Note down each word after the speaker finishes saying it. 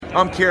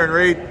I'm Kieran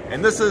Reid,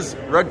 and this is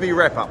Rugby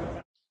Wrap-Up.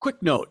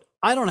 Quick note,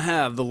 I don't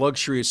have the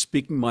luxury of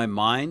speaking my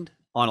mind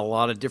on a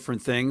lot of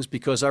different things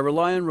because I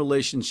rely on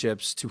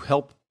relationships to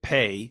help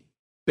pay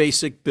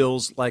basic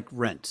bills like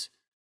rent.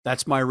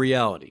 That's my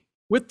reality.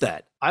 With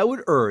that, I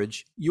would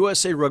urge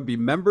USA Rugby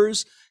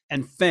members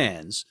and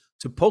fans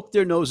to poke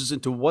their noses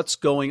into what's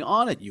going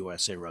on at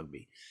USA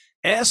Rugby.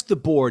 Ask the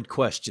board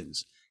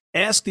questions.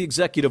 Ask the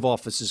executive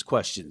offices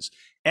questions.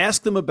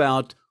 Ask them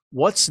about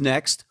what's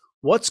next,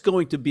 what's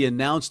going to be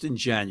announced in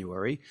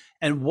January,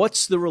 and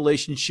what's the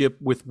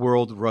relationship with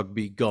World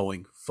Rugby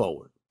going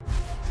forward.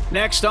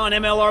 Next on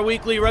MLR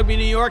Weekly, Rugby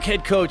New York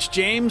head coach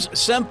James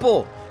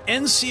Semple,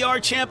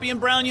 NCR champion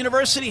Brown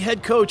University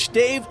head coach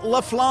Dave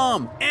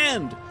Laflamme,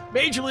 and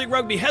Major League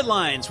Rugby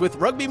headlines with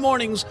Rugby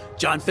Mornings'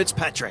 John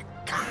Fitzpatrick.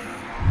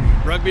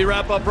 Rugby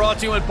Wrap-Up brought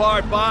to you in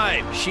part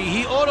by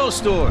Sheehy Auto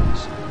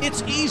Stores.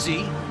 It's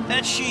easy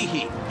at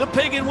Sheehy. The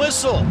Pig and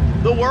Whistle,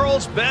 the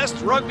world's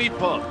best rugby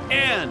pub.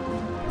 And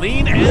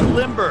Lean and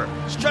Limber,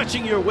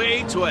 stretching your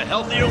way to a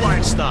healthier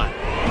lifestyle.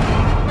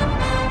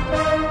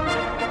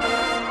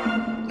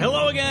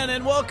 Hello again,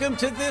 and welcome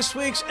to this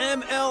week's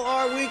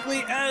MLR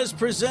Weekly as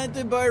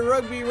presented by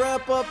Rugby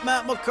Wrap-Up.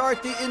 Matt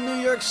McCarthy in New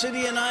York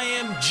City, and I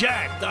am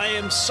jacked. I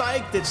am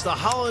psyched. It's the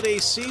holiday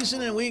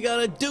season, and we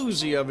got a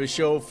doozy of a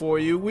show for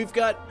you. We've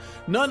got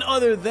none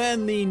other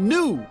than the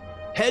new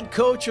head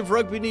coach of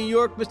Rugby New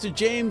York, Mr.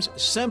 James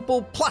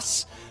Semple,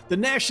 plus the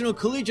National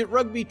Collegiate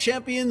Rugby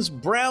Champions,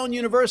 Brown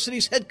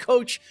University's head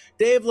coach,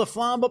 Dave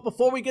Laflamme. But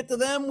before we get to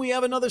them, we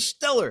have another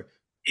stellar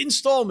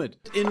installment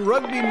in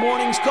Rugby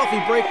Mornings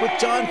Coffee Break with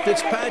John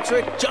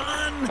Fitzpatrick.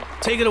 John,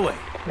 take it away.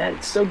 Matt,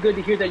 it's so good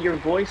to hear that your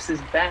voice is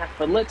back,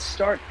 but let's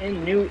start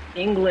in New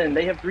England.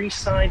 They have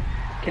re-signed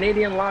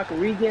Canadian lock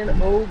Regan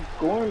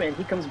O'Gorman.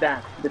 He comes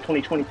back for the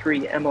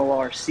 2023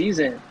 MLR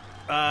season.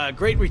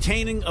 Great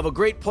retaining of a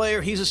great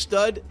player. He's a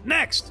stud.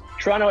 Next.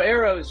 Toronto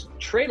Arrows,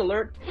 trade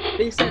alert.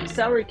 They sent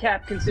salary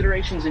cap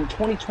considerations in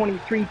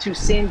 2023 to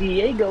San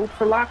Diego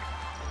for lock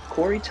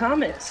Corey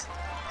Thomas.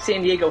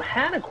 San Diego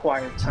had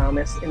acquired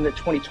Thomas in the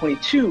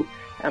 2022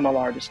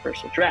 MLR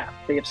dispersal draft.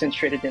 They have since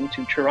traded him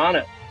to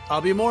Toronto.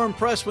 I'll be more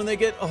impressed when they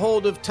get a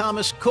hold of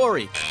Thomas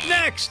Corey.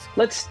 Next!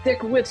 Let's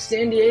stick with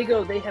San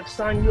Diego. They have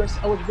signed U.S.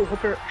 eligible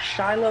hooker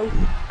Shiloh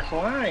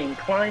Klein.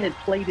 Klein had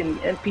played in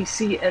the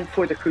NPC and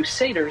for the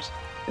Crusaders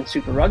in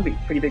Super Rugby.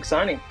 Pretty big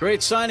signing.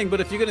 Great signing, but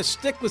if you're going to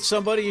stick with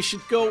somebody, you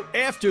should go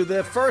after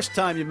the first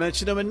time you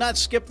mention them and not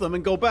skip them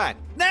and go back.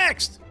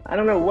 Next! I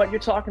don't know what you're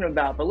talking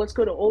about, but let's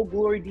go to Old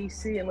Glory,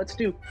 D.C., and let's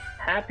do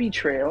happy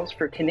trails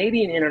for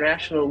Canadian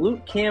international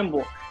Luke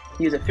Campbell.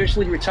 He is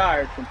officially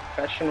retired from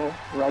professional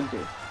rugby.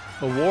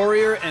 A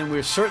warrior, and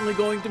we're certainly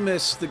going to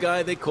miss the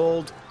guy they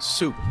called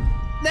Soup.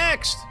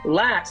 Next!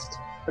 Last,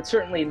 but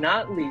certainly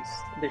not least,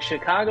 the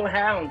Chicago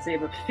Hounds. They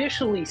have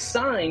officially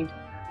signed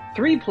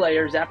 3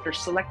 players after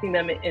selecting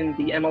them in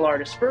the MLR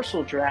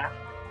dispersal draft,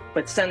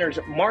 but centers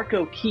Mark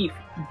O'Keefe,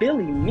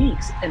 Billy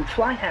Meeks, and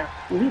fly half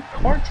Luke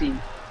Carty.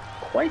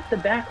 Quite the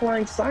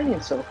backline signing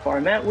so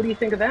far. Matt, what do you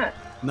think of that?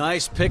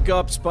 Nice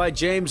pickups by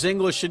James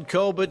English and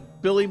co.,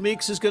 but Billy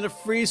Meeks is going to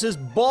freeze his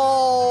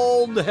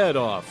bald head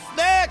off.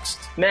 Next!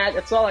 Matt,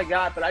 that's all I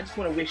got, but I just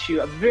want to wish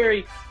you a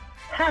very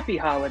happy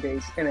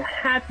holidays and a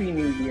happy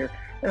new year.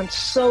 And I'm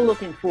so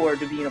looking forward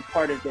to being a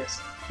part of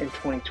this in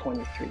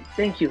 2023.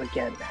 Thank you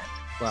again, Matt.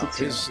 Wow,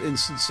 his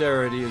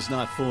insincerity is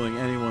not fooling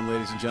anyone,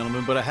 ladies and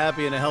gentlemen, but a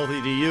happy and a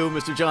healthy to you,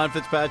 Mr. John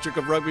Fitzpatrick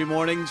of Rugby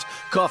Mornings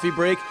Coffee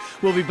Break.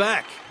 We'll be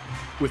back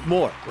with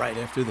more right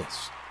after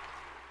this.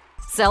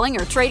 Selling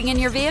or trading in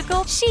your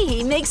vehicle?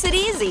 Sheehy makes it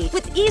easy.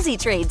 With Easy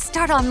Trade,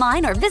 start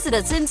online or visit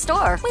us in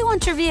store. We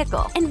want your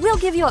vehicle, and we'll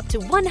give you up to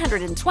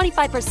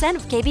 125%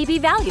 of KBB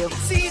value.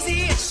 It's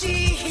easy at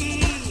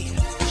Sheehy.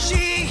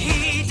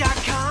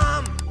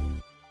 Sheehy.com.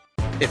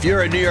 If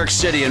you're in New York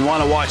City and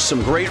want to watch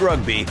some great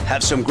rugby,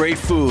 have some great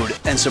food,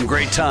 and some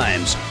great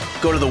times,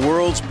 go to the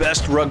world's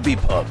best rugby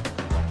pub,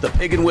 the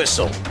Pig and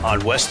Whistle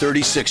on West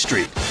 36th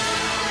Street.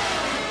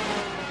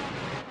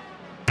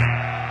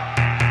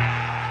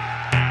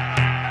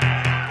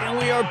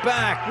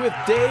 Back with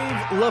Dave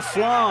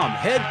Laflamme,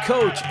 head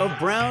coach of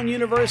Brown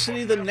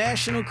University, the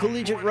National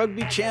Collegiate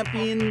Rugby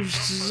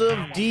Champions of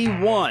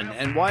D1.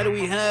 And why do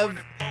we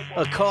have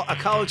a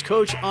college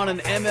coach on an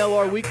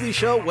MLR Weekly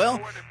show?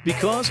 Well,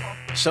 because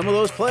some of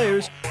those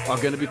players are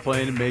going to be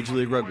playing in Major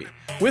League Rugby.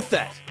 With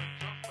that,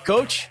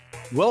 Coach,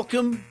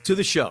 welcome to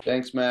the show.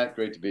 Thanks, Matt.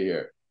 Great to be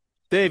here.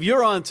 Dave,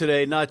 you're on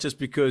today not just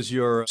because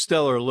you're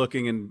stellar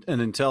looking and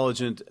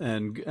intelligent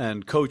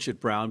and coach at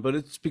Brown, but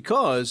it's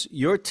because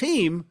your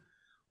team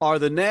are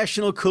the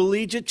National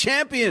Collegiate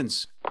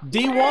Champions,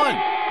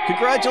 D1.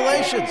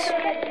 Congratulations.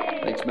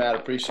 Thanks, Matt.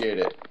 Appreciate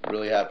it.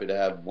 Really happy to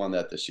have won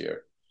that this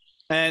year.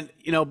 And,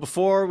 you know,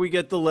 before we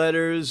get the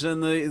letters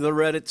and the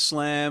Reddit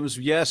slams,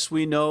 yes,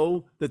 we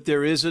know that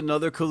there is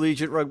another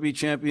collegiate rugby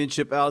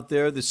championship out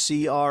there, the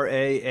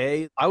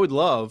CRAA. I would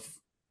love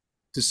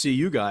to see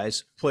you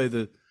guys play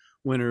the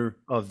winner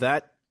of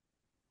that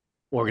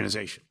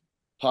organization.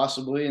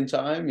 Possibly in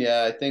time.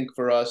 Yeah, I think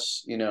for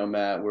us, you know,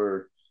 Matt,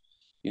 we're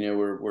we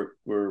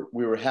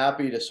were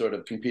happy to sort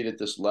of compete at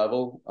this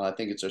level. I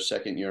think it's our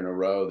second year in a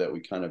row that we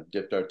kind of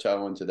dipped our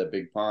toe into that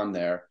big pond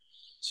there.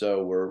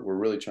 So we're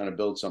really trying to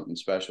build something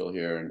special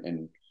here,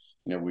 and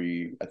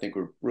I think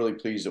we're really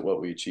pleased at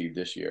what we achieved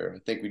this year. I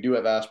think we do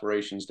have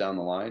aspirations down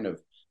the line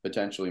of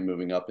potentially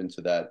moving up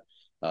into that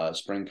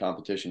spring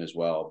competition as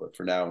well. But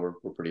for now, we're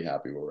pretty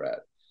happy where we're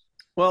at.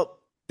 Well,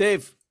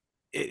 Dave,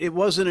 it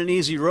wasn't an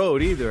easy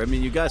road either. I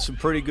mean, you got some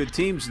pretty good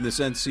teams in this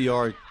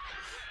NCR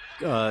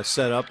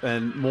setup,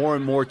 and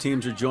more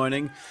teams are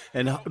joining,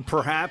 and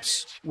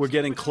perhaps we're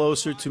getting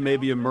closer to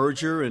maybe a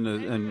merger and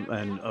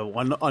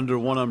under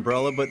one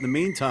umbrella. But in the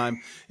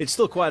meantime, it's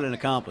still quite an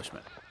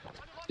accomplishment.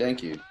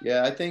 Thank you.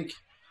 Yeah, I think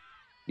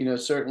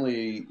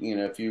certainly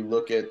if you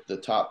look at the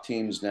top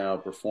teams now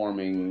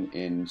performing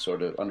in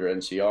sort of under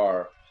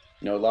NCR,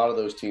 a lot of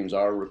those teams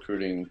are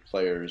recruiting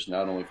players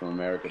not only from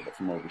America but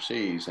from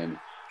overseas. And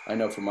I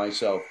know for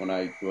myself, when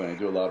I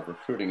do a lot of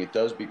recruiting, it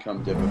does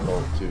become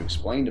difficult to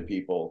explain to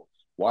people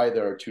why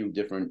there are two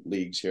different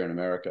leagues here in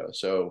America.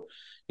 So,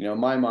 in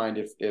my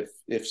mind,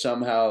 if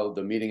somehow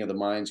the meeting of the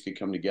minds could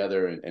come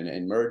together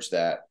and merge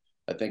that,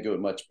 I think it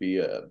would be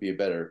a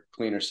better,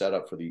 cleaner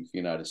setup for the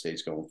United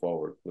States going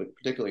forward,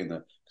 particularly in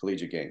the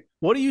collegiate game.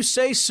 What do you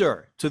say,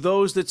 sir, to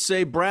those that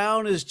say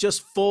Brown is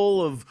just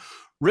full of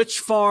rich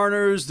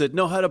foreigners that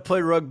know how to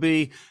play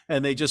rugby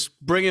and they just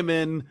bring him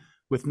in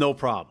with no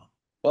problem?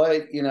 Well,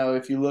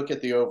 if you look at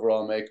the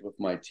overall makeup of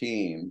my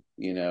team,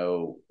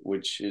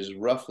 which is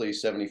roughly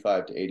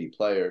 75 to 80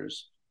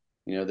 players,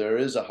 there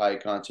is a high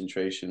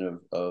concentration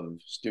of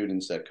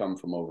students that come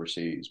from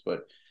overseas,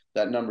 but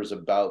that number is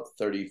about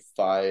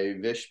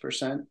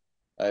 35-ish%.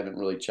 I haven't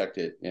really checked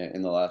it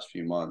in the last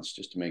few months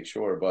just to make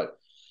sure, but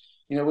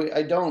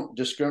I don't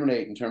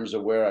discriminate in terms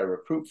of where I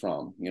recruit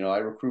from. I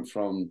recruit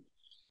from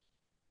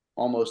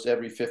almost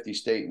every 50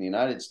 state in the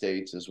United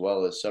States, as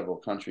well as several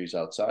countries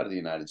outside of the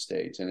United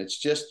States. And it's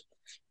just,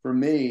 for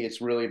me, it's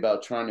really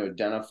about trying to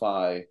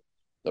identify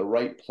the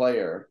right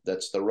player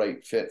that's the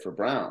right fit for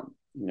Brown.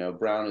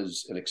 Brown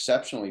is an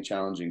exceptionally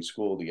challenging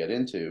school to get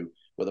into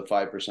with a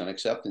 5%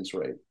 acceptance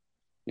rate.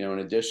 And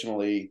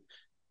additionally,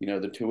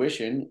 the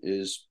tuition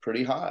is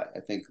pretty high.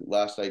 I think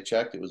last I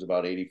checked, it was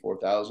about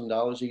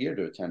 $84,000 a year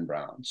to attend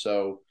Brown.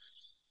 So,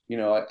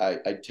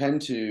 I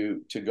tend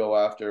to go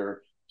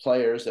after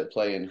players that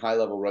play in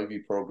high-level rugby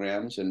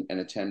programs and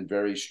attend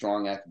very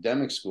strong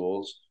academic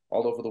schools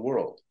all over the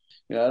world.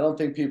 I don't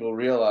think people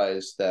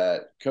realize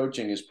that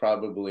coaching is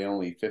probably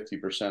only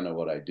 50% of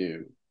what I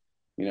do.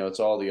 It's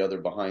all the other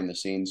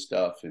behind-the-scenes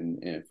stuff,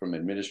 and from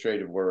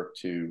administrative work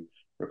to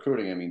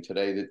recruiting. I mean,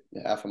 today,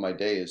 half of my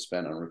day is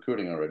spent on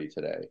recruiting already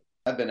today.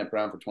 I've been at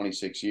Brown for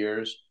 26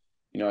 years.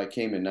 I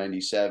came in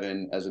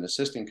 97 as an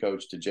assistant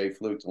coach to Jay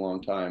Fluke, the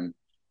longtime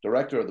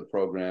director of the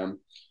program.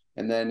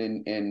 And then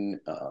in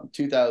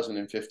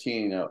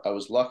 2015, I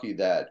was lucky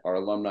that our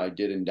alumni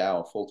did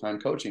endow a full-time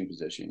coaching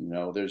position.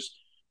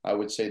 I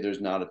would say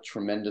there's not a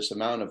tremendous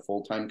amount of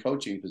full-time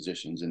coaching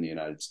positions in the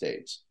United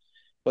States.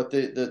 But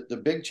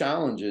the big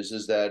challenge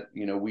is that,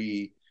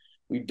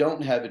 we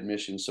don't have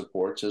admission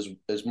supports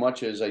as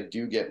much as I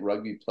do get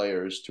rugby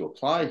players to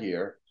apply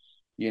here.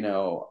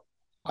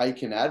 I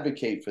can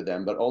advocate for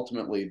them, but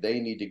ultimately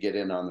they need to get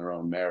in on their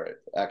own merit,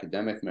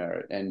 academic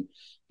merit. And,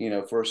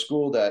 for a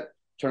school that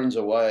turns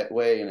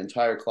away an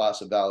entire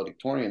class of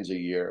valedictorians a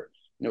year,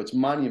 it's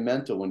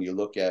monumental when you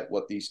look at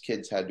what these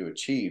kids had to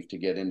achieve to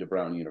get into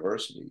Brown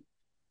University.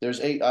 There's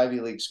 8 Ivy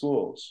League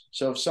schools.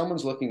 So if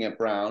someone's looking at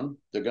Brown,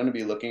 they're going to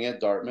be looking at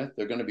Dartmouth.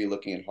 They're going to be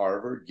looking at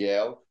Harvard,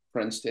 Yale,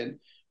 Princeton,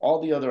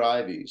 all the other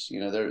Ivies.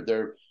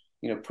 They're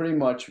pretty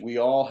much, we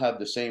all have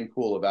the same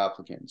pool of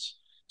applicants.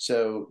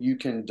 So you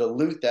can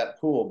dilute that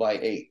pool by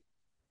 8,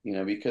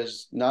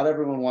 because not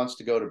everyone wants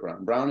to go to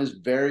Brown. Brown is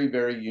very,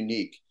 very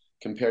unique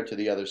compared to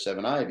the other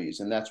 7 Ivies.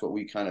 And that's what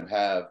we kind of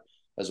have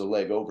as a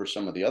leg over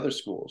some of the other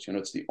schools.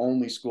 It's the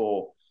only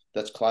school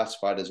that's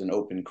classified as an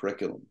open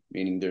curriculum,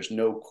 meaning there's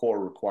no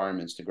core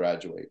requirements to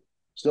graduate.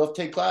 Still have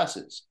to take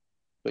classes,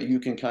 but you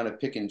can kind of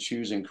pick and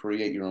choose and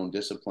create your own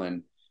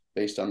discipline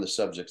based on the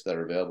subjects that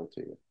are available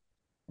to you.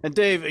 And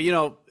Dave,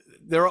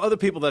 there are other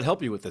people that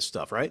help you with this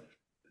stuff, right?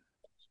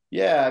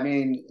 Yeah, I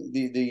mean,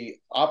 the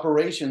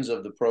operations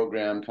of the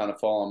program kind of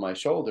fall on my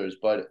shoulders,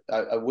 but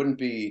I wouldn't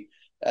be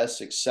as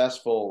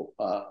successful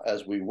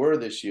as we were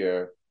this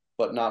year,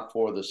 but not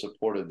for the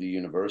support of the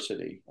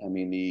university. I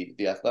mean,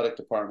 the athletic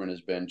department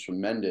has been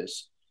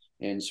tremendous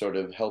in sort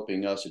of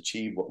helping us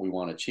achieve what we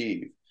want to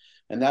achieve.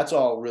 And that's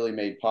all really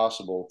made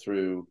possible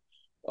through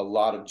a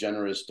lot of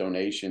generous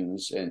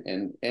donations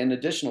and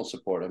additional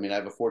support. I mean, I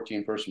have a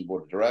 14-person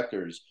board of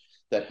directors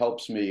that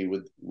helps me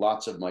with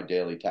lots of my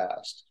daily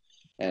tasks.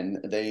 And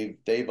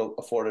they've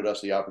afforded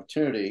us the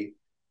opportunity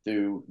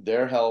through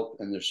their help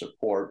and their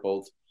support,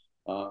 both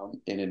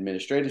in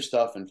administrative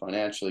stuff and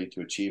financially,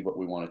 to achieve what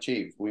we want to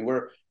achieve.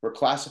 We're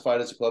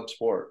classified as a club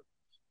sport,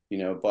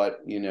 but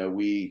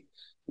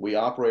we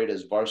operate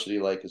as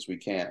varsity-like as we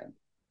can.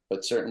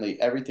 but certainly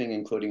everything,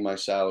 including my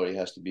salary,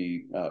 has to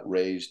be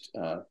raised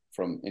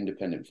from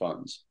independent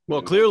funds.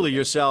 Well, clearly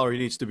your salary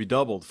needs to be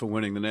doubled for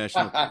winning the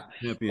national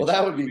championship. Well,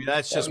 that would be. I mean,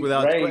 that's that'd just be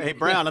without. great. Hey,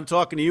 Brown, I'm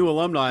talking to you,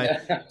 alumni.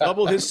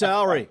 Double his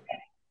salary.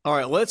 All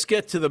right, let's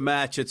get to the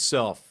match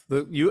itself.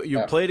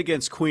 You played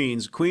against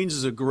Queens. Queens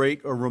is a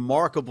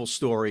remarkable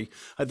story.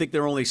 I think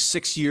they're only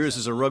 6 years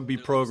as a rugby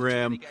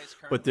program,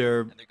 but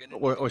they're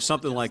or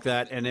something like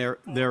that, and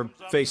they're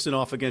facing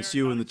off against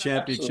you in the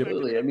championship.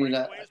 Absolutely. I mean,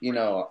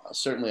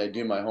 certainly I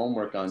do my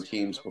homework on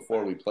teams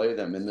before we play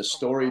them, and the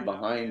story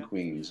behind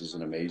Queens is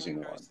an amazing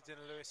one.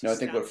 I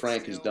think what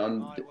Frank has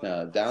done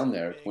down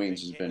there,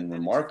 Queens, has been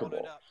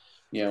remarkable.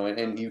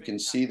 And you can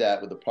see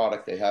that with the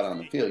product they had on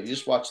the field. You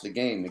just watch the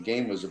game. The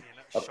game was a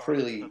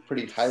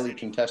pretty highly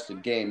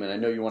contested game, and I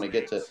know you want to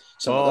get to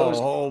some of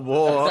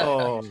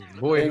those.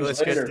 Boy,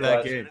 let's get to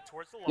that game.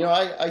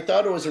 I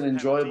thought it was an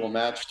enjoyable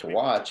match to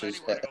watch,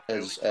 as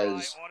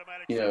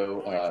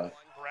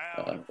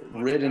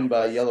ridden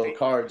by yellow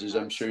cards, as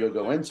I'm sure you'll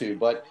go into.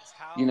 But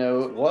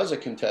it was a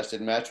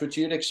contested match, which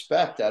you'd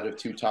expect out of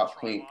two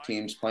top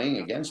teams playing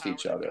against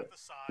each other.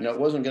 It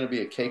wasn't going to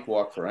be a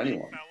cakewalk for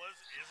anyone.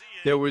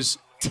 There was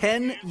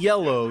 10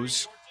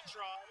 yellows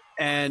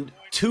and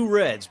 2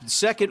 reds. The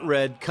second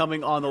red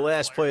coming on the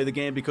last play of the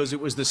game because it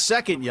was the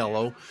second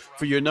yellow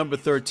for your number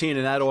 13,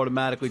 and that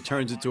automatically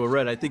turns into a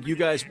red. I think you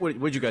guys,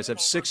 what did you guys have,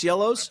 6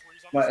 yellows?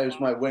 It was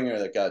my winger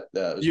that got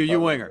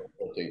your winger.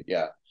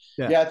 Yeah.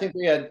 I think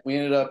we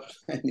ended up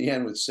in the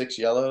end with 6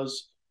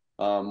 yellows.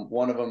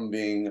 One of them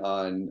being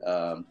on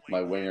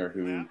my winger,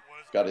 who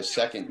got his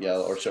second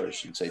yellow, or sorry, I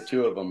should say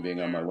 2 of them being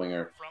on my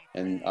winger,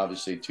 and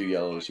obviously 2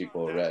 yellows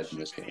equal a red in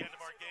this game.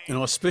 An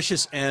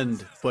auspicious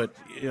end, but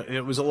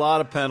it was a lot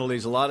of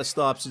penalties, a lot of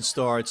stops and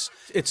starts.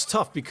 It's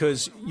tough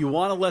because you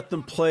want to let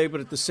them play,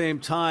 but at the same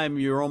time,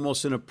 you're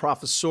almost in a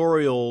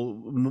professorial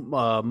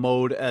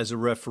mode as a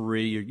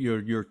referee.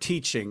 You're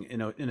teaching,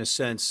 in a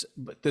sense.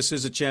 But this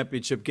is a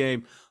championship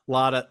game.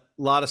 A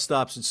lot of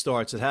stops and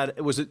starts.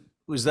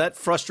 Was that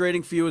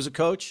frustrating for you as a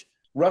coach?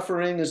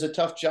 Refereeing is a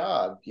tough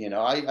job.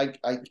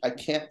 I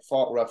can't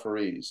fault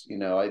referees.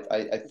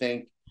 I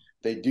think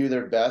they do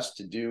their best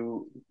to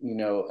do,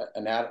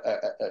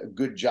 a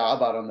good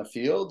job out on the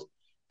field,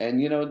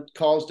 and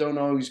calls don't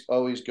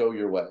always go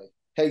your way.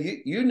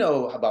 Hey, you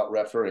know about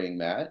refereeing,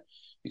 Matt,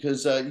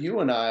 because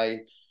you and I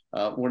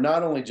were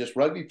not only just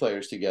rugby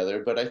players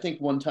together, but I think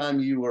one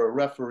time you were a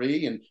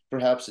referee in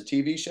perhaps a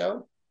TV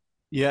show.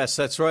 Yes,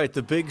 that's right.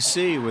 The Big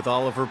C with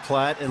Oliver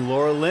Platt and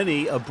Laura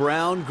Linney, a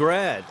Brown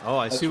grad. Oh,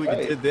 I see what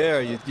you did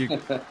there.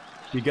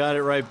 You got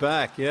it right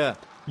back. Yeah,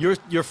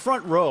 your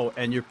front row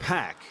and your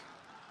pack.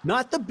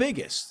 Not the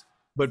biggest,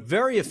 but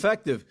very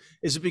effective.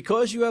 Is it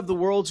because you have the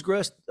world's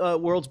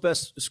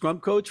best scrum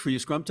coach for your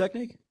scrum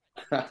technique?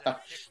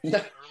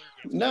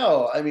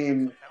 No, I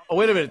mean... Oh,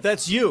 wait a minute.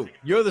 That's you.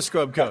 You're the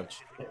scrum coach.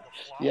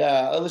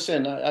 Yeah,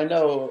 listen, I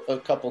know a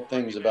couple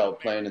things about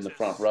playing in the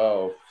front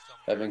row,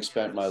 having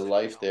spent my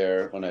life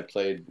there when I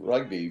played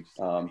rugby.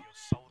 But,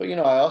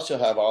 I also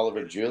have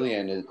Oliver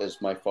Julian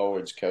as my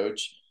forwards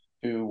coach,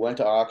 who went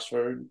to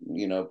Oxford,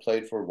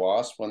 played for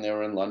Wasp when they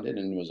were in London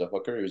and was a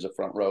hooker. He was a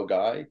front row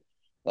guy.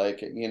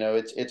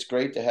 It's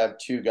great to have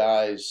 2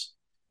 guys,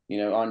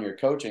 on your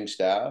coaching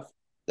staff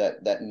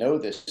that know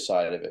this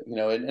side of it.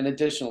 And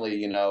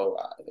additionally,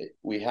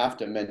 we have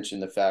to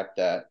mention the fact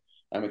that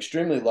I'm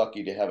extremely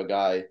lucky to have a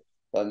guy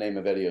by the name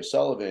of Eddie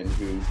O'Sullivan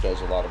who does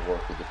a lot of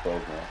work with the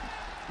program.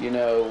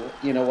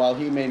 While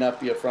he may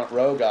not be a front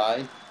row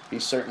guy, he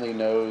certainly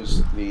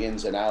knows the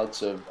ins and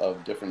outs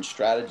of different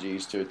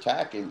strategies to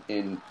attack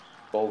in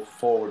both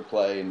forward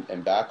play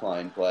and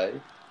backline play,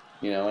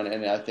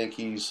 and I think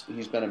he's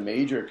been a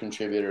major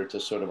contributor to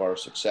sort of our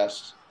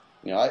success.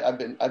 I've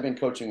been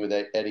coaching with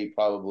Eddie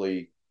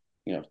probably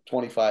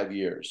 25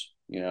 years,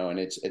 and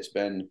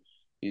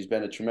he's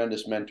been a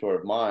tremendous mentor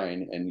of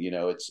mine, and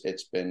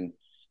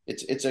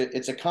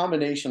it's a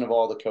combination of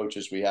all the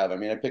coaches we have. I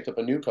mean, I picked up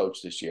a new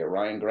coach this year,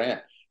 Ryan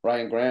Grant.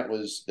 Ryan Grant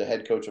was the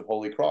head coach of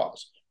Holy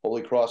Cross.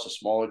 Holy Cross, a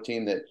smaller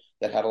team that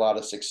had a lot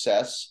of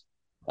success.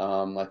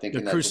 I think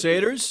the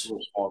Crusaders,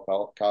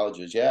 small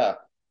colleges, yeah.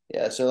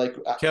 So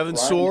Kevin Ryan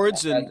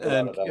Swords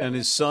and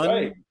his son.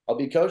 Right. I'll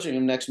be coaching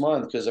him next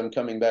month because I'm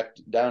coming back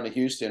down to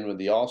Houston with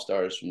the All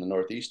Stars from the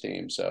Northeast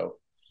team. So,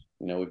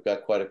 we've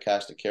got quite a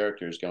cast of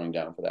characters going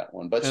down for that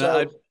one. But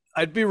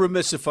I'd be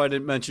remiss if I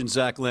didn't mention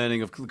Zach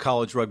Lanning of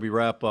College Rugby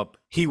Wrap Up.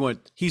 He's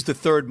the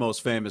 3rd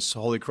most famous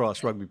Holy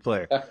Cross rugby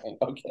player.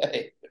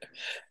 Okay.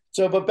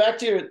 So, but back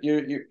to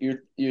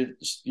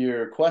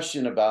your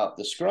question about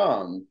the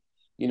scrum,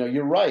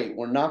 you're right.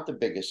 We're not the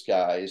biggest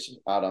guys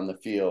out on the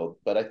field,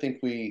 but I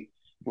think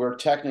we're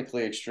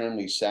technically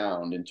extremely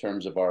sound in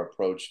terms of our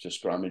approach to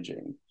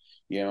scrummaging,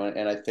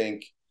 and I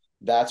think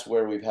that's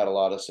where we've had a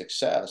lot of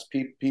success.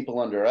 People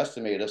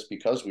underestimate us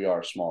because we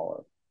are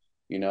smaller.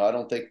 I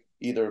don't think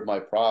either of my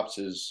props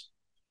is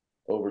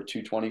over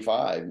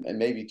 225 and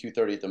maybe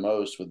 230 at the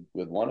most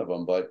with one of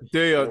them, but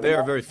they are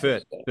very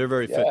fit. They're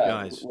very fit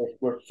guys.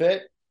 We're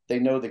fit. They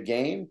know the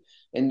game.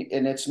 and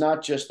it's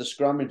not just the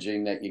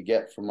scrummaging that you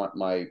get from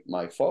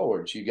my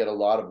forwards. You get a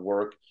lot of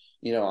work,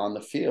 on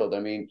the field. I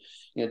mean,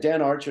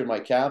 Dan Archer, my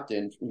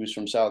captain, who's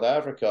from South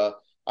Africa,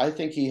 I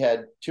think he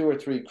had 2 or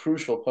 3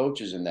 crucial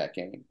poaches in that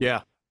game.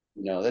 Yeah.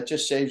 That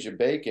just saves your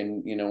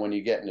bacon, when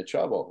you get into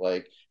trouble.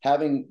 Like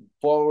having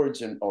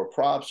forwards or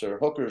props or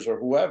hookers or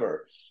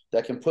whoever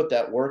that can put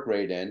that work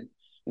rate in.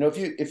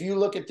 If you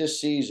look at this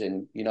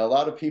season, a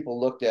lot of people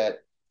looked at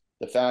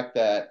the fact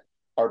that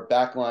our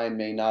backline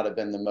may not have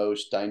been the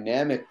most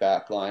dynamic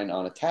backline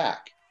on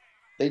attack.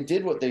 They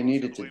did what they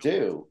needed to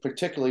do,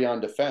 particularly on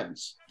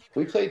defense.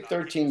 We played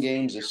 13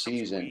 games this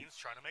season.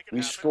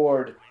 We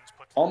scored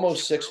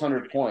almost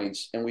 600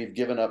 points, and we've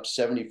given up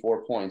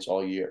 74 points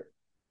all year.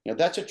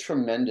 That's a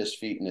tremendous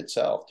feat in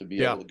itself, to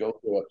be able to go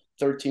through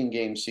a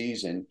 13-game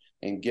season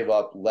and give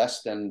up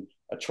less than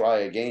a try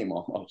a game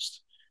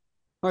almost.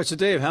 All right, so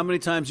Dave, how many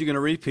times are you going to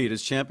repeat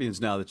as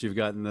champions now that you've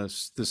gotten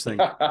this thing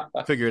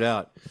figured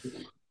out?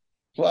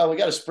 Well, we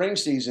got a spring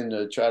season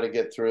to try to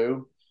get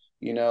through.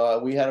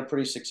 We had a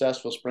pretty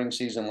successful spring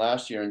season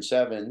last year in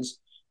sevens.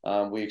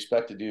 We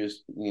expect to do,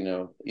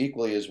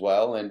 equally as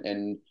well.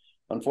 And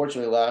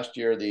unfortunately, last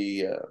year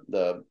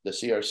the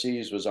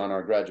CRCs was on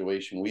our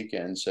graduation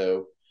weekend,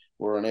 so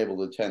we're unable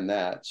to attend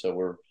that. So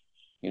we're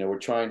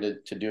trying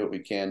to do what we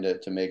can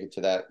to make it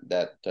to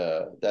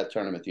that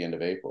tournament at the end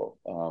of April.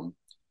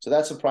 So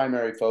that's the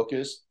primary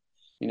focus.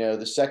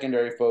 The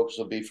secondary focus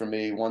will be for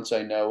me once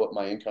I know what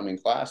my incoming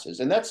class is,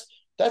 and that's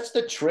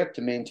the trick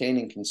to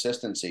maintaining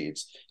consistency.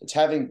 It's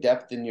having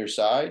depth in your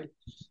side.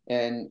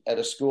 And at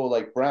a school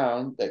like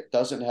Brown that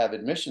doesn't have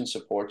admission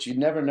supports, you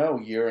never know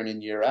year in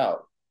and year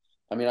out.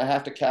 I mean, I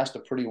have to cast a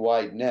pretty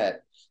wide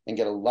net and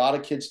get a lot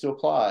of kids to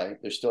apply.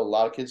 There's still a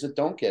lot of kids that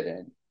don't get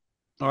in.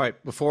 All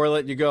right. Before I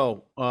let you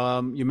go,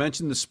 you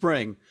mentioned the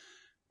spring.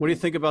 What do you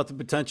think about the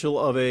potential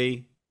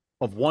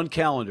of one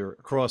calendar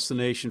across the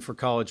nation for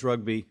college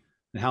rugby,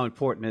 and how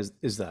important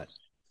is that?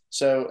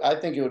 So I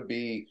think it would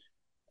be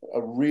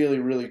a really,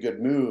 really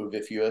good move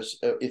if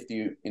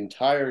the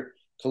entire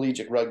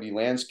collegiate rugby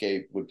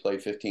landscape would play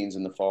 15s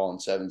in the fall and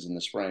 7s in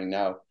the spring.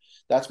 Now,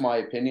 that's my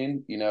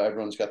opinion.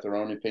 Everyone's got their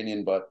own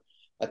opinion, but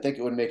I think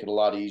it would make it a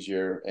lot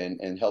easier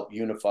and help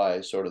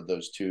unify sort of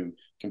those two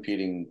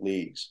competing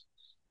leagues.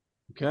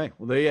 Okay.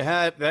 Well, there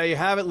you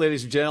have it,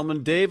 ladies and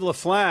gentlemen. Dave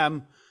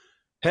LaFlamme,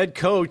 head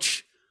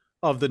coach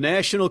of the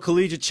national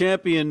collegiate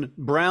champion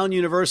Brown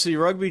University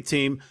rugby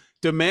team,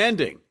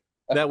 demanding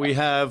that we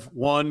have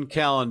one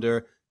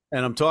calendar.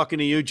 And I'm talking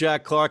to you,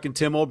 Jack Clark and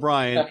Tim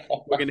O'Brien.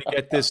 We're going to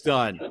get this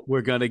done.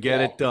 We're going to get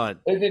it done.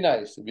 It'd be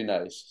nice.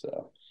 So.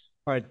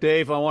 All right,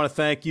 Dave, I want to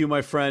thank you,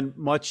 my friend.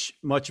 Much,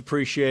 much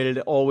appreciated.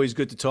 Always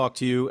good to talk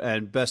to you,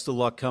 and best of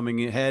luck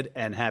coming ahead,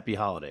 and happy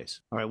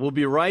holidays. All right, we'll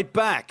be right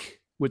back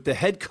with the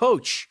head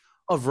coach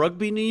of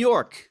Rugby New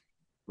York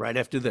right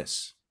after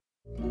this.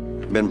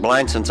 Been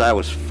blind since I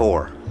was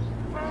 4,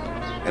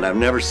 and I've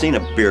never seen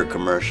a beer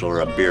commercial or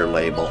a beer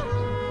label.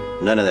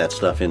 None of that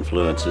stuff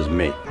influences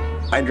me.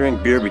 I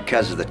drink beer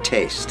because of the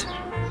taste.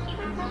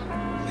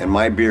 And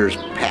my beer is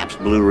Pabst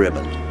Blue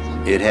Ribbon.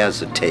 It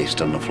has the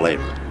taste and the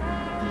flavor.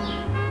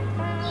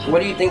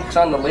 What do you think's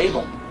on the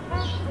label?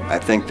 I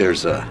think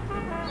there's a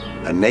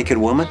naked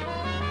woman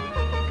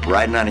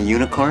riding on a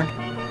unicorn,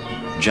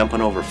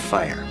 jumping over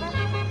fire.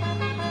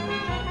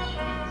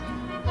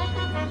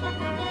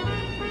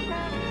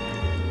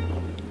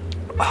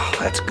 Oh,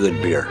 that's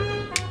good beer.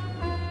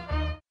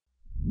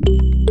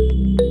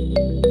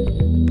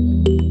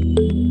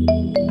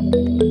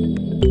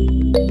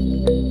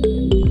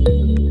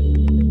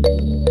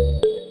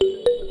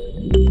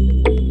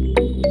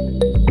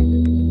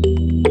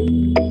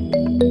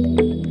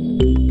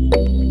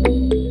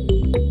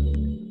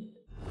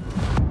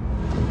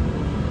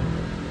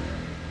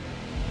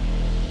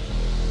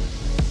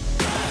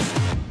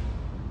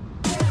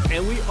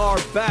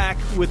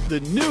 With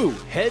the new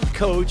head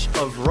coach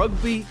of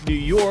Rugby New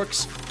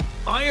York's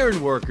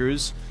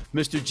Ironworkers,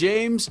 Mr.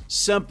 James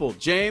Semple.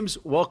 James,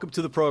 welcome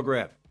to the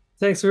program.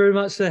 Thanks very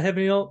much for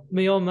having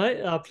me on,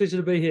 mate. Pleasure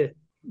to be here.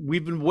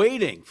 We've been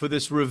waiting for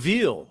this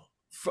reveal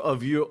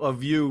of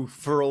you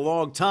for a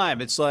long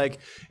time. It's like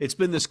it's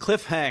been this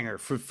cliffhanger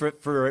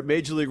for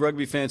Major League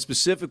Rugby fans,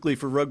 specifically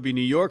for Rugby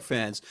New York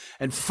fans.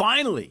 And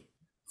finally,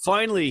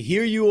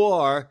 here you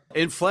are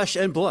in flesh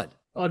and blood.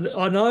 I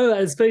know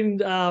it's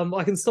been,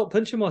 I can stop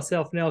pinching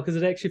myself now because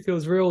it actually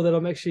feels real that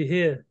I'm actually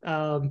here.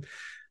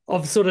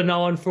 I've sort of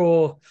known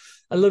for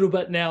a little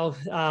bit now,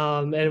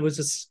 and it was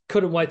just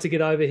couldn't wait to get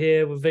over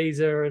here with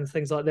visa and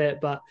things like that.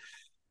 But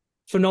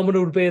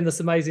phenomenal to be in this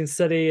amazing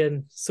city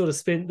and sort of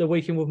spent the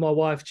weekend with my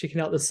wife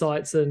checking out the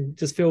sites and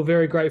just feel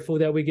very grateful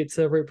that we get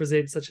to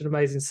represent such an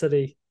amazing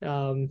city.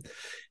 Yeah,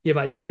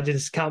 mate, I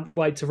just can't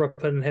wait to rip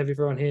in and have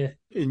everyone here.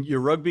 And your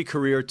rugby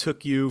career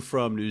took you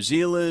from New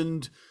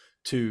Zealand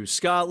to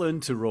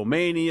Scotland, to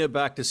Romania,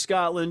 back to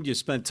Scotland. You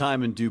spent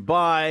time in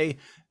Dubai,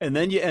 and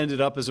then you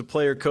ended up as a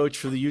player coach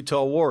for the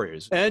Utah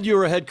Warriors. And you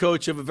were a head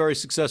coach of a very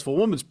successful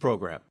women's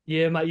program.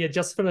 Yeah, mate. Yeah,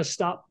 just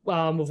finished up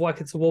with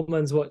Waikato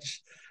Women's,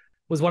 which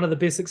was one of the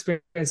best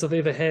experiences I've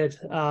ever had.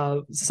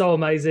 So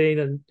amazing,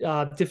 and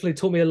definitely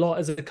taught me a lot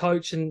as a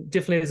coach and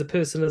definitely as a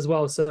person as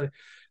well. So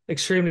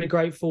extremely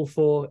grateful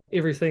for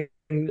everything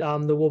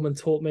the woman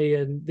taught me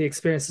and the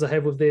experiences I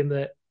have with them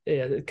that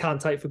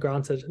can't take for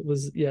granted. It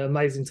was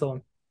amazing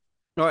time.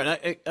 All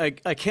right,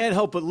 I can't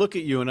help but look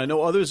at you, and I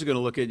know others are going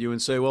to look at you and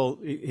say, "Well,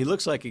 he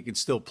looks like he can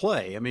still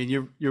play." I mean,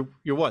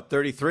 you're what,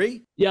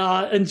 33?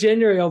 Yeah, in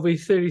January I'll be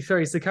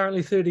 33, so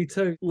currently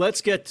 32. Let's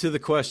get to the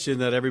question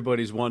that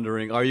everybody's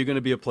wondering: are you going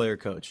to be a player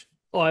coach?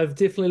 I've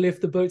definitely left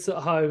the boots at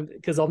home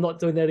because I'm not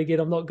doing that again.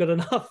 I'm not good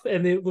enough,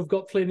 and we've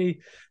got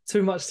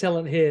too much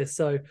talent here,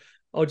 so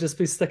I'll just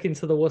be sticking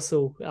to the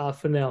whistle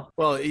for now.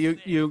 Well,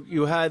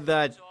 you had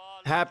that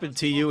happen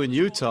to you in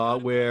Utah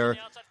where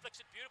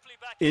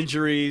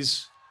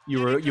injuries,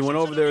 you went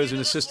over there as an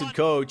assistant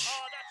coach,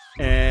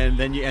 and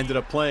then you ended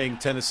up playing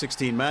 10 to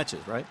 16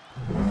 matches, right?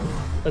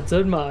 I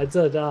did, mate. I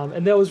did.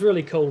 And that was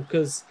really cool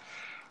because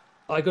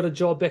I got a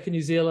job back in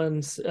New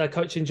Zealand, a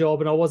coaching job,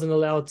 and I wasn't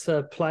allowed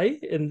to play.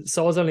 And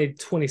so I was only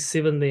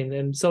 27 then.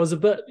 And so I was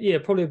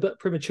probably a bit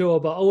premature,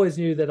 but I always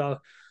knew that I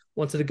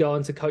wanted to go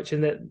into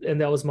coaching, and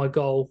that was my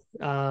goal.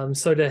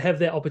 So to have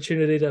that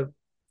opportunity to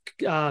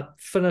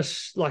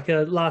finish like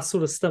a last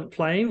sort of stint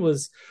playing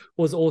was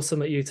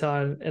awesome at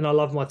Utah, and I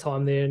love my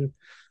time there, and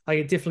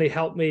it definitely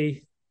helped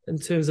me in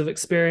terms of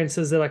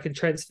experiences that I can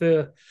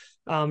transfer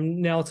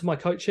now to my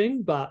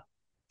coaching. But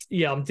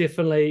yeah,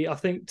 I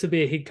think to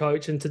be a head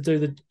coach and to do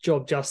the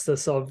job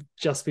justice, I'll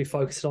just be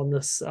focused on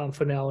this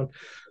for now. And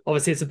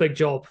obviously it's a big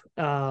job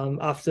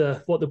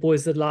after what the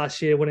boys did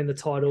last year, winning the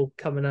title,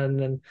 coming in,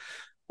 and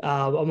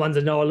I'm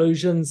under no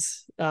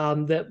illusions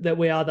that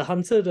we are the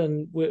hunted,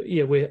 and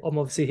I'm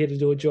obviously here to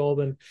do a job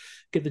and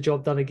get the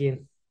job done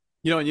again.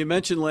 And you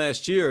mentioned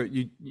last year,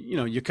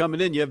 you're coming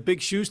in, you have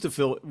big shoes to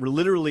fill,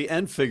 literally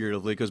and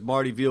figuratively, because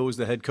Marty Veal was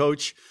the head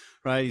coach,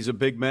 right? He's a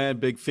big man,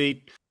 big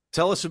feet.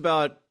 Tell us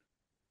about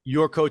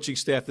your coaching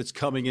staff that's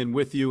coming in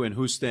with you and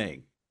who's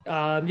staying.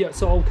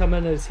 So I'll come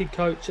in as head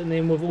coach, and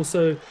then we've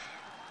also,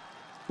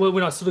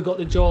 when I sort of got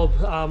the job,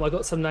 I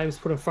got some names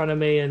put in front of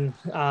me, and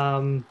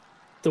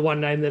the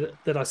one name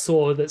that I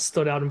saw that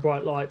stood out in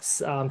bright lights,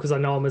 because I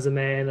know him as a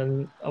man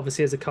and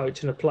obviously as a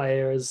coach and a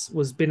player,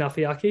 was Ben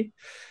Afiaki.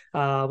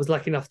 I was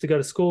lucky enough to go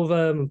to school with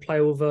him and play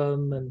with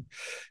him and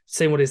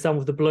see what he's done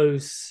with the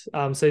Blues.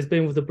 So he's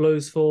been with the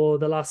Blues for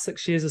the last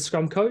 6 years as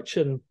scrum coach.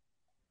 And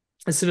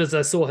as soon as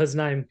I saw his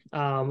name,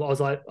 I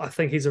was like, I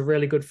think he's a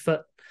really good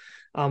fit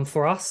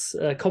for us.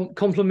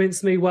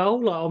 Complements me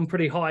well. Like, I'm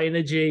pretty high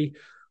energy,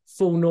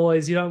 full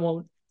noise. You don't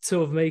want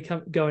two of me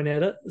going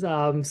at it.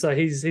 So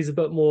he's a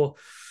bit more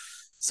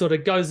sort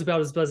of goes about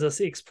his business,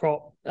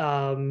 ex-prop,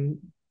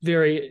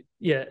 very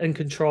in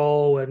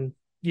control, and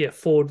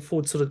forward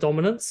sort of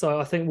dominance. So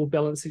I think we'll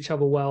balance each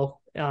other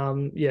well.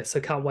 So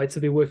can't wait to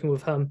be working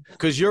with him.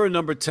 Because you're a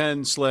number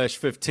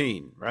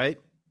 10/15, right?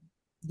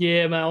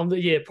 Yeah, man.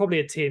 Probably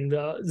a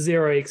 10.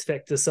 Zero X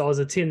factor. So I was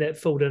a 10 that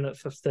filled in at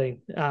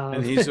 15.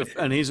 And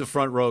he's a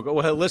front row.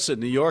 Well, listen,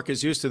 New York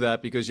is used to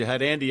that because you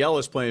had Andy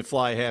Ellis playing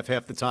fly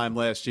half the time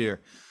last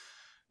year.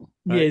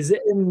 Right? Yeah.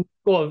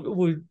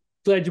 We're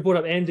glad you brought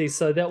up Andy.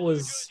 So that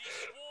was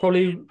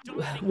probably,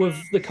 with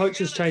the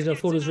coaches change, I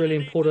thought it was really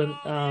important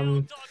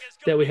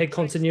that we had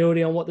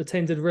continuity on what the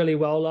team did really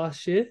well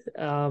last year.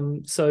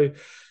 So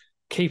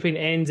keeping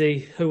Andy,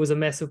 who was a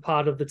massive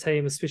part of the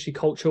team, especially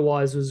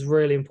culture-wise, was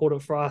really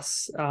important for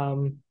us.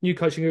 New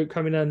coaching group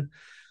coming in,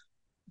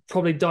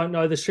 probably don't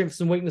know the strengths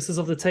and weaknesses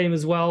of the team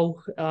as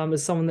well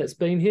as someone that's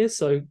been here.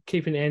 So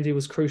keeping Andy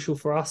was crucial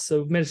for us.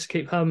 So we've managed to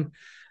keep him.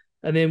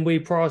 And then we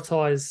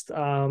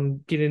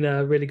prioritised getting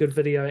a really good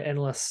video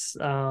analyst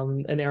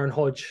in Aaron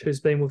Hodge,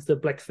 who's been with the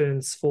Black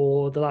Ferns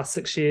for the last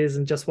 6 years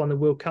and just won the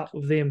World Cup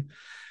with them.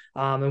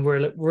 And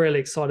we're really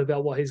excited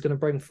about what he's going to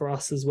bring for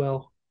us as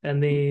well.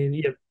 And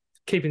then,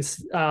 keeping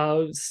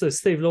so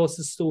Steve Lewis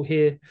is still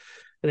here,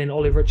 and then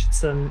Ollie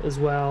Richardson as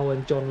well,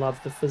 and John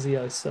Love, the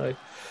physio. So,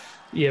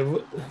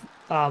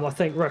 I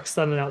think Rick's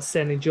done an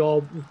outstanding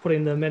job with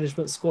putting the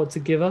management squad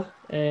together,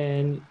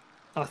 and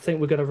I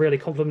think we're going to really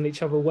complement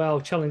each other well,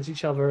 challenge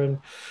each other, and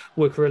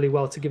work really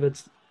well together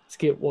to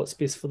get what's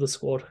best for the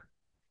squad.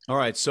 All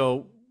right.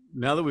 So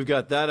now that we've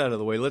got that out of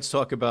the way, let's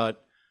talk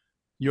about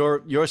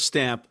your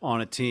stamp on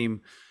a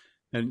team.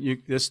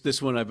 And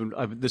this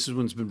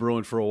one's been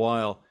brewing for a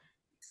while.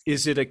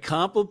 Is it a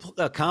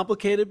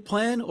complicated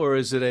plan, or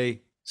is it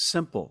a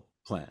simple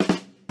plan?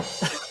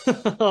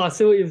 I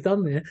see what you've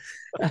done there.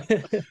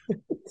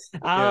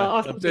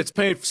 It's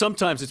painful.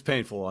 Sometimes it's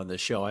painful on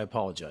this show. I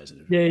apologize.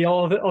 I've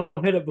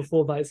had it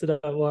before, mate, so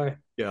don't worry.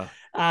 Yeah.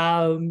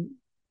 At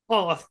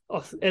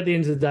the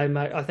end of the day,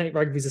 mate, I think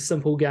rugby's a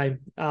simple game,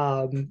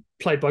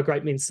 played by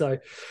great men. So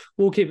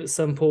we'll keep it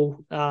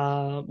simple.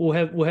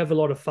 We'll have a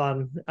lot of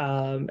fun,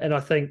 and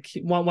I think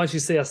once you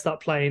see us start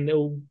playing,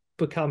 it'll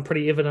become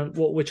pretty evident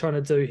what we're trying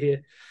to do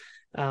here.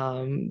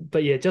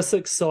 But just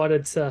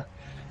excited to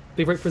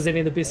be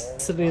representing the best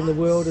city in the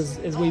world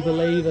as we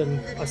believe. And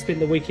I spent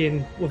the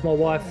weekend with my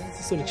wife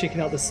sort of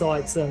checking out the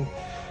sites, and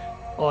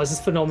it's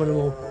just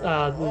phenomenal.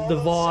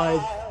 The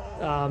vibe,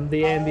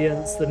 The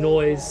ambience, the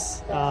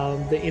noise,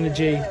 the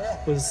energy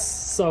was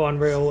so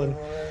unreal, and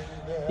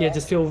yeah,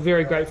 just feel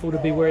very grateful to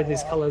be wearing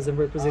these colours and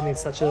representing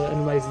such an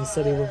amazing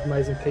city with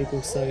amazing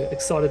people. So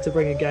excited to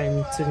bring a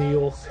game to New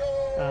York,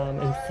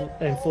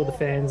 and for the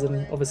fans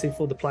and obviously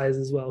for the players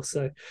as well.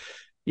 So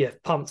yeah,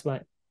 pumped,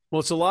 mate. Well,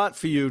 it's a lot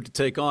for you to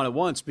take on at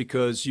once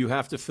because you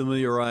have to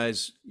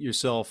familiarize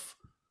yourself,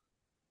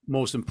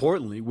 most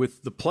importantly,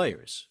 with the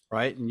players,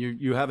 right? And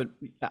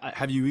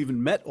have you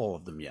even met all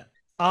of them yet?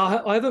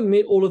 I haven't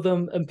met all of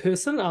them in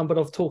person, but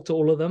I've talked to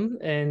all of them.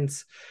 And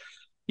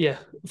yeah,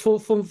 for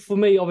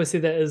me,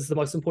 obviously that is the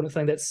most important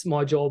thing. That's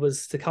my job,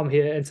 is to come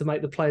here and to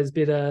make the players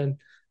better and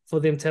for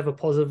them to have a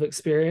positive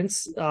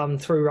experience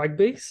through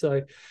rugby.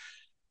 So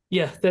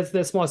yeah,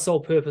 that's my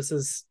sole purpose,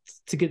 is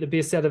to get the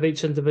best out of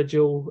each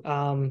individual,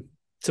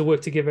 to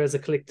work together as a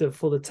collective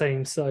for the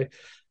team. So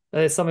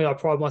that's something I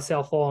pride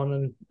myself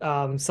on,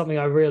 and something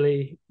I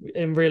really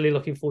am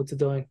looking forward to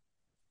doing.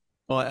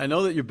 Well, I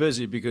know that you're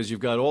busy because you've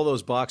got all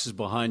those boxes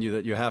behind you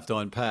that you have to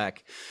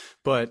unpack,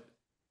 but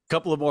a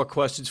couple of more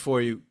questions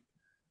for you.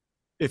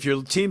 If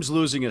your team's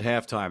losing at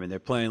halftime and they're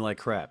playing like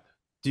crap,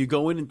 do you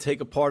go in and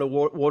take apart a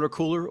water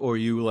cooler, or are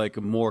you like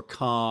a more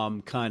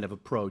calm kind of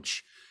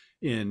approach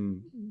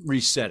in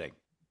resetting?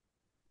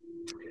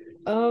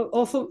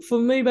 For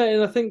me, mate,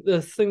 and I think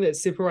the thing that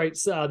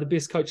separates the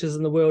best coaches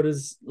in the world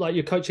is like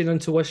your coaching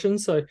intuition.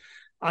 So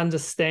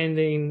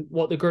understanding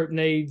what the group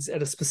needs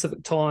at a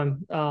specific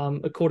time,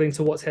 according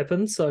to what's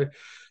happened. So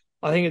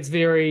I think it's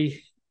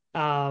very,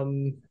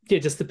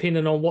 just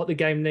dependent on what the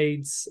game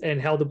needs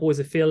and how the boys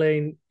are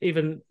feeling,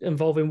 even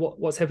involving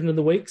what's happened in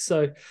the week.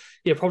 So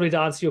yeah, probably to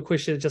answer your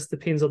question, it just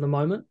depends on the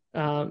moment.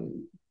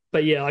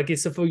 But yeah, I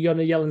guess if we're going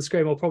to yell and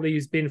scream, I'll probably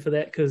use Ben for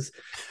that, because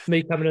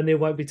me coming in there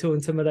won't be too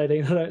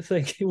intimidating. I don't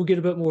think we'll get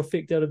a bit more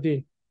effect out of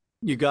Ben.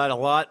 You got a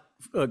lot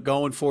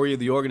going for you.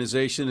 The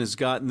organization has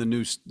gotten the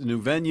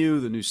new venue,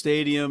 the new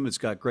stadium. It's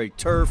got great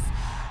turf.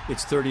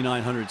 It's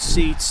 3,900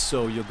 seats,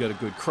 so you'll get a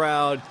good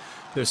crowd.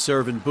 They're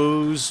serving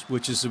booze,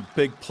 which is a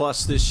big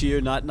plus this year.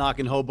 Not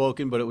knocking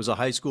Hoboken, but it was a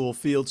high school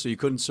field, so you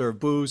couldn't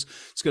serve booze.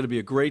 It's going to be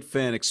a great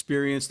fan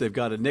experience. They've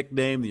got a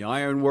nickname, the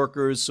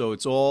Ironworkers, so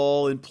it's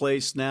all in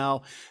place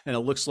now, and it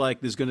looks like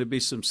there's going to be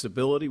some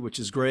stability, which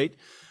is great.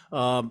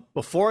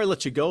 Before I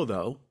let you go,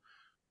 though,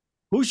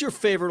 who's your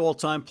favorite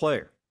all-time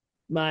player?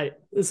 Mate,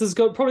 this is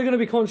probably going to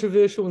be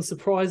controversial and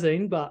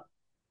surprising, but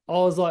I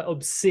was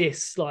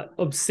obsessed.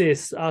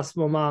 Asked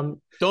my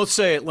mum. Don't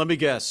say it. Let me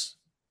guess.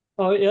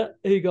 Oh, yeah.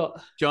 Who you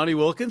got? Johnny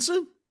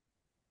Wilkinson?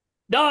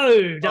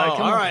 No, come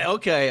all on. Right,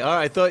 okay. All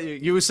right. I thought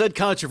you said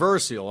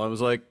controversial. I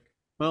was like,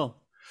 well,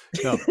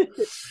 no.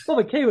 I'm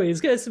a Kiwi.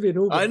 He's going to be an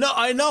Auburn.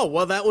 I know.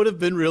 Well, that would have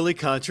been really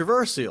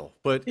controversial.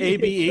 But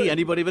ABE,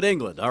 anybody but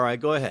England. All right,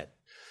 go ahead.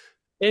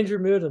 Andrew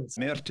Mertens.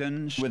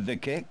 Mertens with the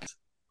kick.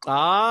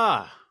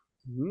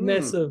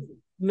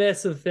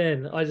 Massive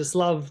fan.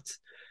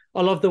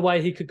 I loved the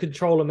way he could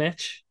control a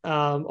match.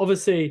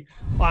 Obviously,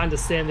 I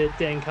understand that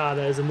Dan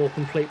Carter is a more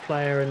complete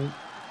player, and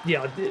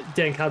yeah,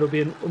 Dan Carter will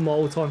be in my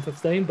all-time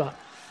 15. But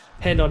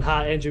hand on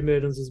heart, Andrew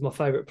Mertens was my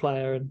favourite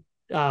player, and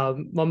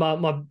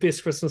my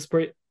best Christmas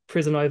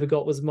present I ever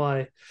got was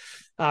my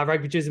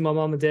rugby jersey my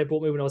mum and dad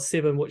bought me when I was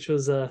 7, which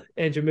was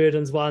Andrew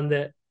Mertens one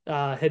that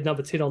had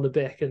number 10 on the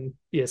back, and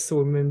yeah, still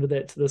remember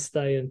that to this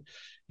day. And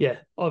yeah,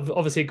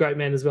 obviously a great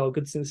man as well,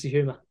 good sense of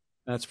humour.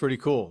 That's pretty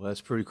cool.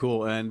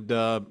 And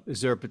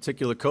is there a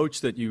particular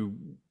coach that you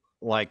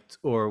liked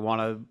or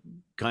want to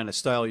kind of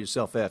style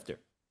yourself after?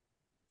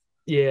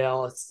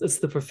 Yeah, it's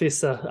the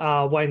professor,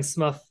 Wayne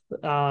Smith,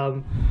 who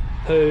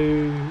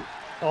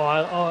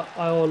I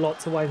owe a lot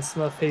to Wayne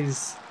Smith.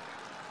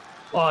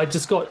 I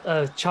just got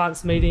a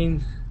chance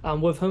meeting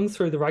with him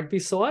through the rugby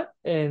site,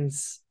 and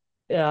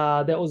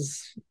that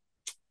was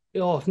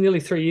nearly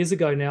 3 years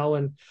ago now,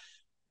 and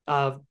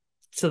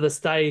to this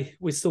day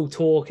we still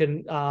talk,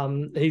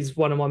 and he's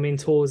one of my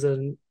mentors,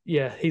 and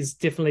yeah, he's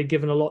definitely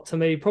given a lot to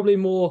me, probably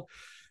more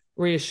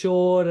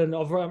reassured, and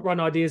I've run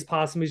ideas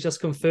past him. He's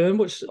just confirmed,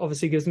 which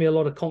obviously gives me a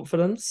lot of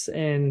confidence,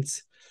 and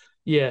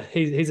yeah,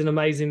 he's an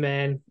amazing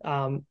man,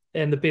 and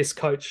the best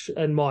coach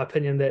in my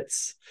opinion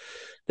that's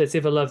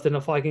ever lived, and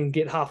if I can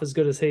get half as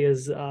good as he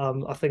is,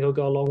 I think I'll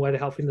go a long way to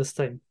helping this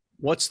team.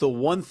 What's the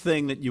one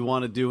thing that you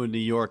want to do in New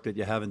York that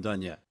you haven't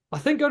done yet? I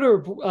think go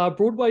to a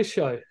Broadway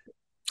show.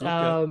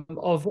 Okay.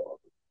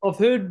 I've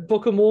heard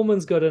Book of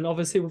Mormon's good, and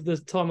obviously with the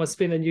time I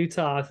spent in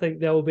Utah, I think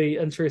that will be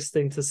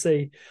interesting to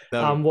see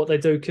what they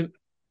do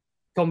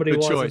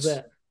comedy-wise with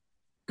that.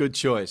 Good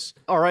choice.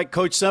 All right,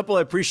 Coach Semple,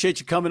 I appreciate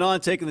you coming on,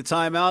 taking the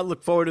time out.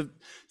 Look forward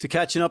to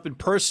catching up in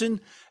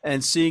person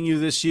and seeing you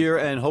this year,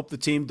 and hope the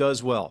team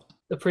does well.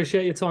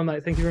 Appreciate your time,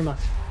 mate. Thank you very much.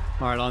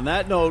 All right, on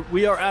that note,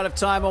 we are out of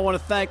time. I want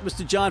to thank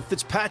Mr. John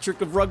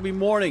Fitzpatrick of Rugby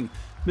Morning,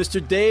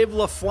 Mr. Dave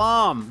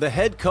Laflamme, the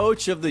head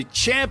coach of the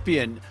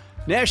champion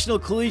National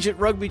Collegiate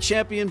Rugby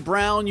Champion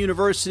Brown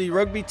University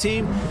Rugby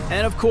Team,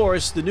 and of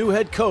course, the new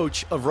head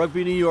coach of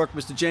Rugby New York,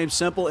 Mr. James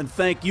Semple. And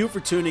thank you for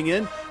tuning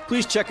in.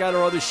 Please check out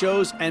our other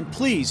shows, and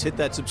please hit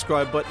that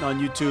subscribe button on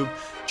YouTube.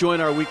 Join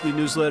our weekly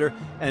newsletter,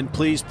 and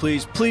please,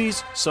 please,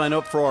 please sign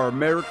up for our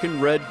American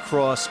Red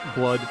Cross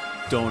Blood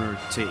Donor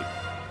Team.